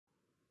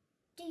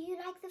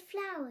like the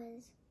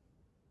flowers?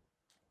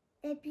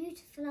 They're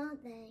beautiful,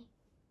 aren't they?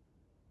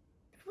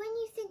 But when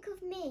you think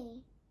of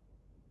me,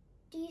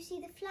 do you see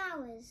the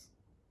flowers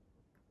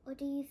or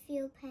do you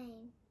feel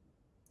pain?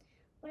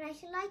 Well, I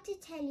should like to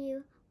tell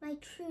you my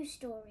true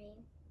story.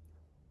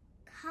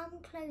 Come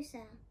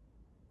closer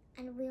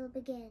and we'll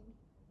begin.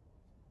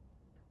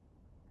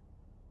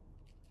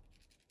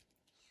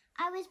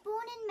 I was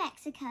born in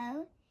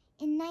Mexico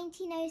in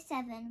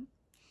 1907.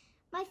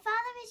 My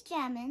father is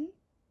German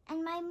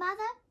and my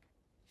mother,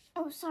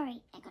 oh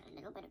sorry, I got a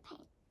little bit of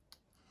pain.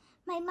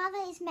 My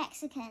mother is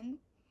Mexican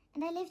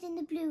and I lived in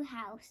the blue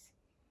house.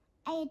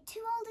 I had 2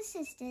 older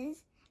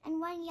sisters and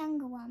 1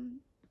 younger one.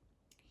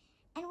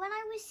 And when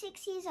I was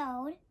 6 years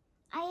old,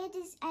 I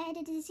had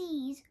a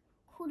disease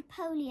called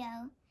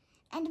polio,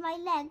 and my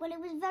leg, well, it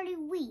was very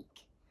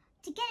weak.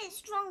 To get it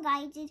stronger,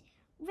 I did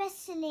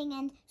wrestling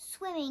and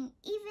swimming,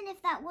 even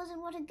if that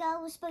wasn't what a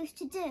girl was supposed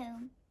to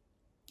do.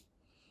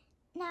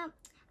 Now,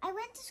 I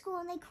went to school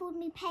and they called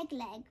me peg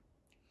leg,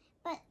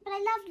 but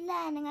I loved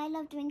learning. I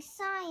loved doing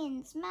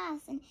science,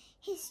 maths and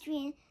history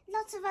and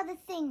lots of other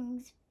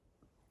things.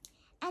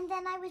 And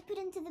then I was put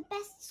into the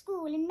best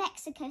school in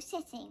Mexico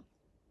City.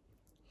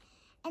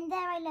 And there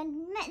I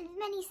learned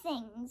many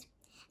things.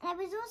 And I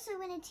was also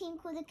in a team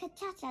called the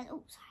Cachachas.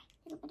 Oh, sorry,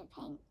 a little bit of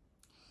pain.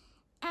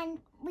 And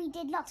we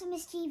did lots of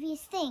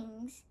mischievous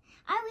things.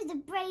 I was the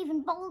brave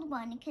and bold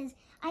one because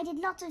I did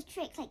lots of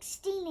tricks like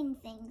stealing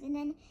things. And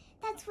then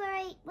that's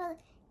where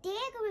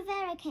Diego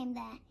Rivera came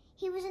there.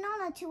 He was an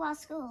honor to our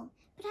school,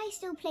 but I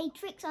still played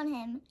tricks on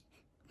him.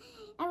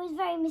 I was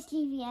very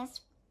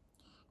mischievous.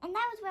 And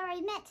that was where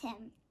I met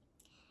him.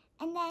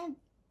 And then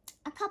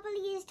a couple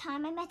of years'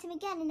 time, I met him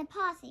again in a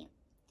party.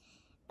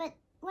 But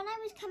when I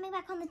was coming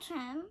back on the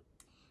tram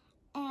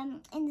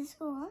in the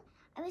school,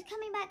 I was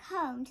coming back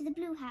home to the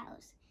blue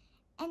house.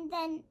 And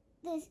then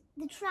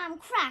the tram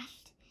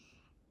crashed.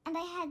 And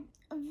I had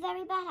a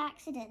very bad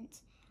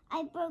accident.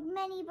 I broke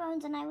many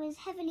bones and I was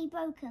heavily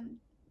broken.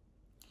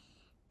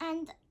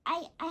 And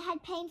I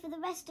had pain for the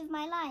rest of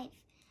my life,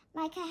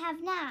 like I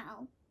have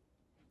now.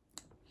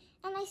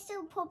 And I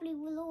still probably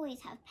will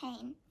always have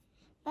pain.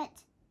 But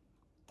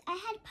I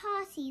had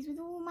parties with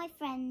all my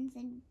friends,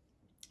 and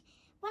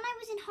when I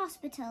was in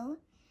hospital,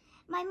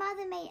 my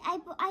mother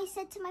I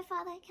said to my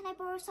father, can I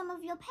borrow some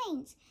of your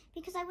paints?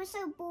 Because I was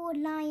so bored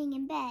lying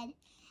in bed.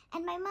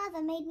 And my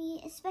mother made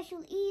me a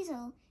special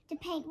easel to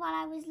paint while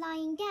I was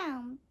lying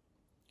down.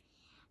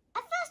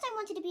 At first I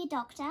wanted to be a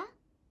doctor,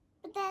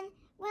 but then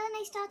when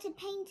I started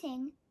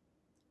painting,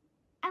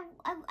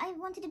 I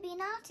wanted to be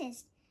an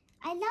artist.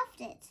 I loved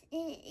it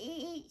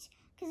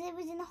because it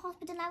was in the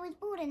hospital I was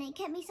bored and it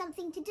kept me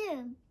something to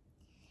do.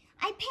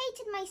 I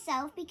painted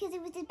myself because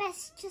it was the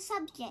best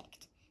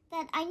subject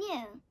that I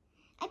knew.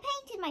 I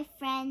painted my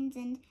friends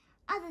and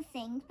other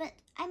things, but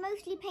I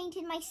mostly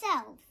painted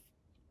myself.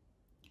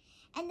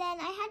 And then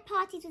I had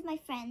parties with my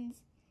friends,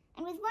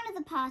 and with one of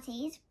the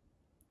parties,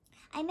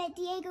 I met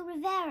Diego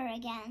Rivera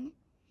again.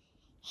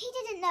 He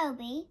didn't know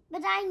me,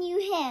 but I knew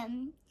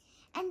him.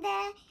 And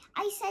there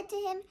I said to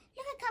him,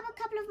 look at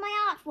a couple of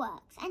my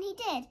artworks. And he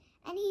did.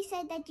 And he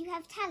said that you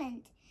have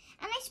talent.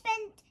 And I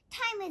spent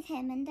time with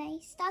him and I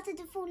started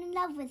to fall in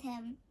love with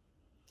him.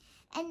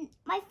 And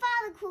my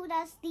father called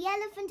us the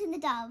elephant and the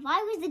dove.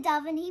 I was the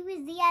dove and he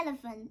was the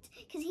elephant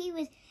because he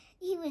was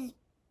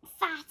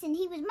fat and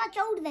he was much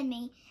older than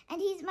me.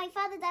 And my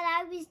father said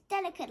I was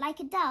delicate like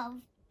a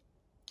dove.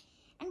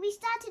 And we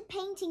started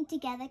painting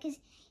together because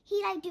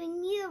he liked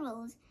doing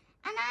murals.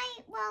 And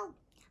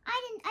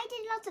I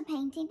did lots of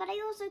painting, but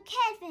I also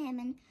cared for him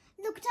and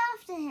looked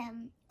after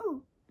him.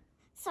 Oh,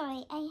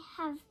 sorry, I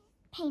have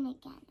pain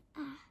again.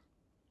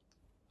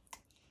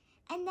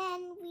 And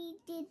then we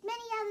did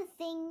many other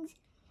things,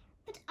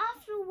 but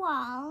after a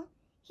while,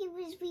 we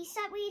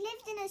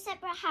lived in a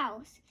separate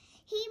house.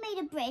 He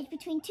made a bridge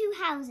between 2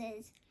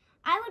 houses.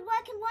 I would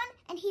work in one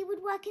and he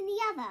would work in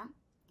the other.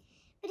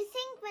 But as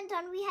things went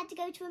on, we had to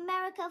go to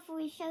America for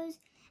his shows,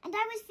 and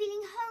I was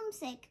feeling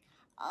homesick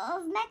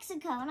of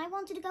Mexico and I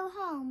wanted to go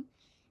home.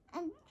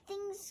 And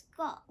things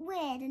got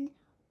weird and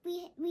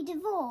we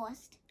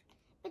divorced.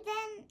 But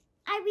then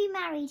I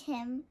remarried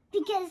him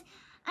because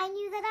I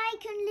knew that I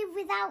couldn't live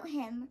without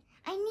him.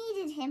 I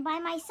needed him by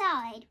my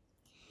side.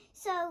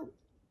 So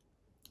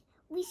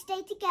we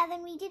stayed together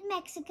and we did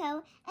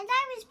Mexico and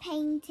I was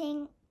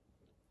painting.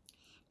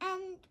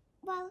 And,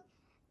 well,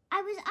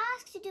 I was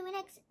asked to do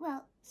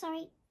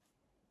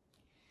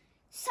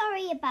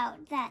sorry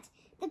about that.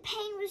 The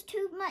pain was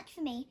too much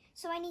for me,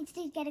 so I needed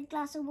to get a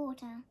glass of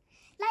water.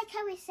 Like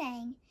I was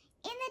saying,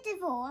 in the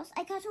divorce,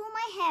 I cut all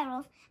my hair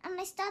off and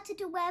I started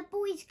to wear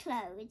boys'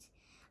 clothes.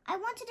 I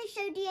wanted to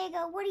show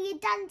Diego what he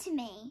had done to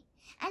me.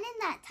 And in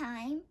that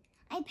time,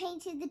 I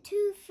painted the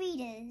 2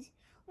 Fridas.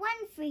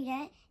 One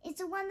Frida is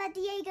the one that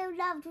Diego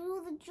loved with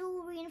all the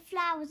jewelry and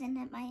flowers in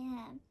my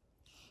hair.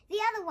 The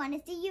other one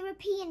is the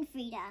European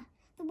Frida,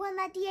 the one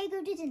that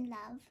Diego didn't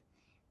love.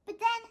 But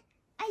then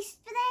I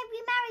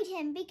remarried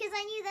him because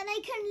I knew that I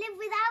couldn't live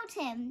without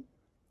him.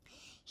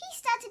 He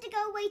started to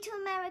go away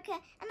to America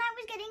and I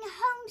was getting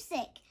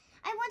homesick.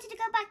 I wanted to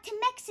back to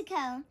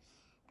Mexico.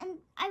 And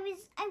I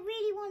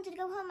really wanted to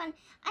go home, and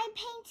I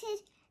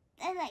painted,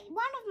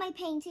 one of my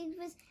paintings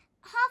was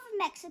half of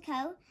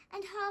Mexico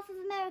and half of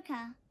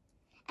America.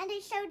 And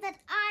it showed that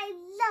I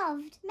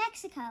loved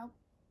Mexico.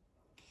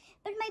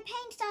 But my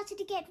pain started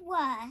to get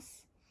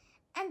worse,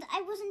 and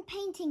I wasn't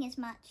painting as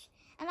much,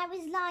 and I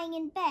was lying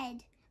in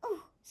bed.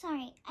 Oh,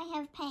 sorry, I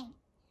have pain.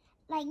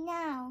 Like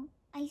now,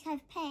 I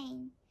have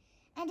pain.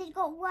 And it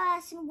got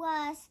worse and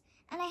worse,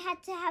 and I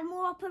had to have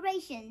more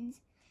operations.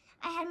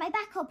 I had my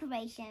back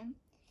operation.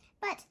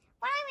 But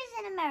when I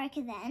was in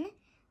America then,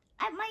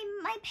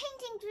 my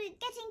paintings were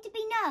getting to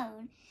be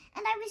known,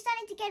 and I was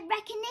starting to get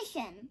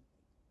recognition.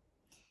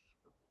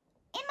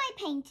 In my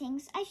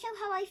paintings, I show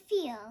how I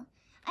feel.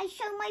 I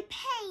show my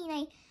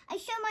pain. I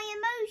show my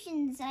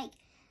emotions, like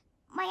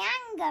my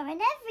anger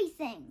and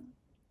everything.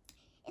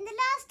 In the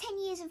last 10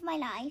 years of my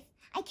life,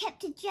 I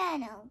kept a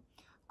journal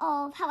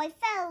of how I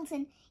felt,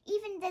 and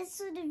even there's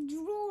sort of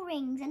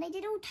drawings, and I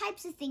did all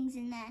types of things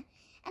in there.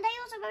 And I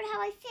also wrote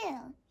how I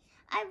feel.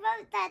 I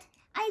wrote that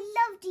I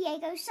loved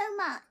Diego so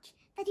much,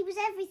 that he was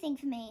everything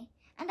for me,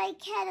 and I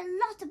cared a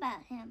lot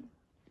about him.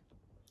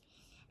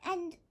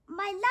 And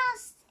my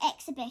last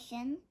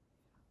exhibition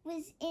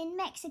was in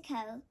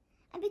Mexico,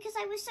 and because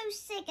I was so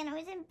sick and I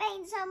was in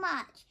pain so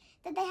much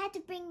that they had to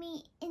bring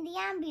me in the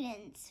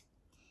ambulance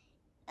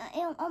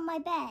on my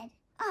bed.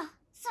 Oh,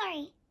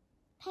 sorry,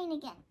 pain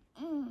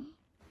again.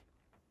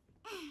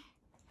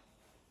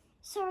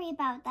 Sorry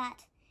about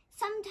that.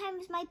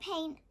 Sometimes my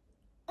pain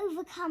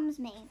overcomes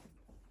me.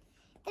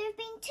 There have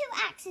been 2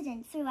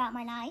 accidents throughout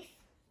my life.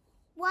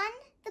 1,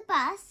 the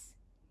bus,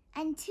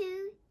 and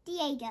 2,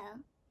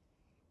 Diego.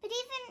 But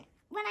even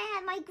when I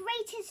had my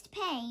greatest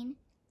pain,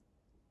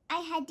 I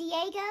had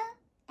Diego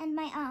and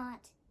my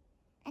art,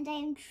 and I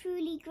am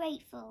truly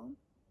grateful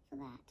for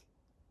that.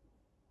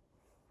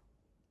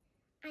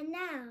 And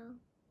now,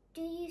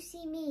 do you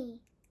see me,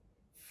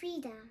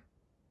 Frida?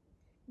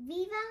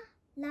 Viva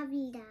la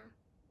vida!